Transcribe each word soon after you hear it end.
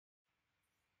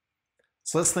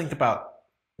So let's think about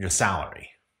your salary.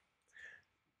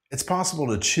 It's possible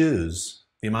to choose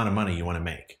the amount of money you want to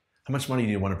make. How much money do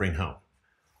you want to bring home?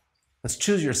 Let's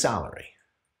choose your salary.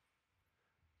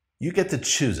 You get to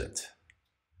choose it.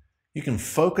 You can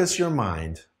focus your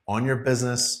mind on your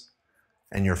business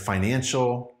and your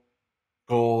financial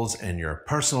goals and your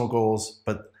personal goals,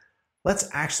 but let's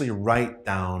actually write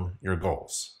down your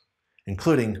goals,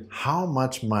 including how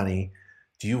much money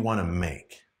do you want to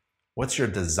make? What's your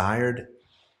desired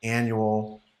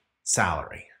annual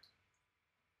salary?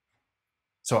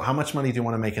 So how much money do you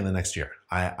want to make in the next year?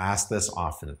 I ask this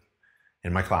often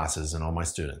in my classes and all my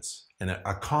students. And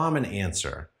a common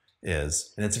answer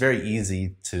is, and it's very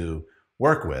easy to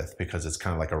work with because it's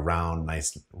kind of like a round,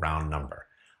 nice round number,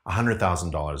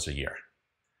 $100,000 a year.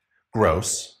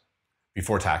 Gross,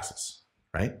 before taxes,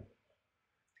 right?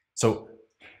 So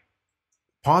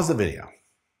pause the video,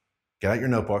 get out your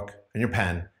notebook and your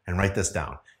pen and write this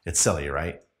down. It's silly,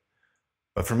 right?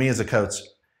 But for me as a coach,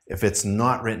 if it's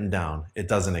not written down, it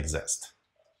doesn't exist.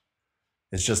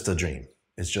 It's just a dream.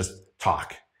 It's just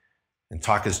talk, and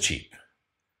talk is cheap.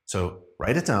 So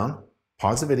write it down,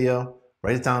 pause the video,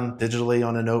 write it down digitally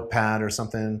on a notepad or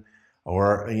something,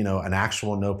 or an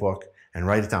actual notebook, and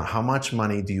write it down. How much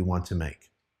money do you want to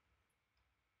make?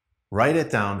 Write it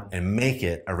down and make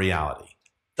it a reality.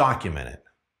 Document it.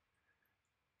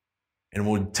 And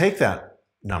we'll take that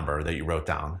number that you wrote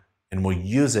down and we'll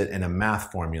use it in a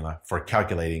math formula for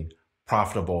calculating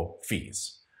profitable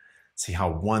fees. See how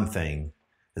one thing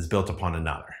is built upon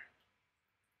another.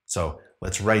 So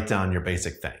let's write down your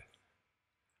basic thing.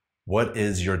 What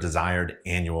is your desired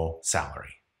annual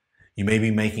salary? You may be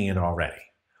making it already.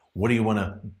 What do you want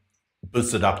to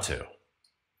boost it up to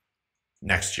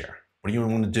next year? What do you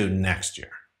want to do next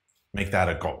year? Make that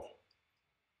a goal.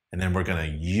 And then we're going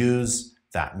to use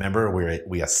that. Remember,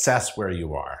 we assess where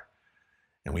you are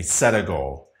and we set a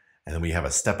goal, and then we have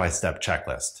a step-by-step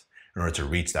checklist in order to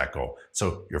reach that goal.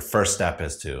 So your first step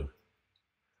is to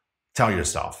tell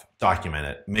yourself, document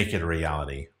it, make it a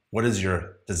reality. What is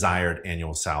your desired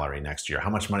annual salary next year? How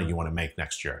much money you want to make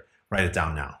next year? Write it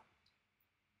down now.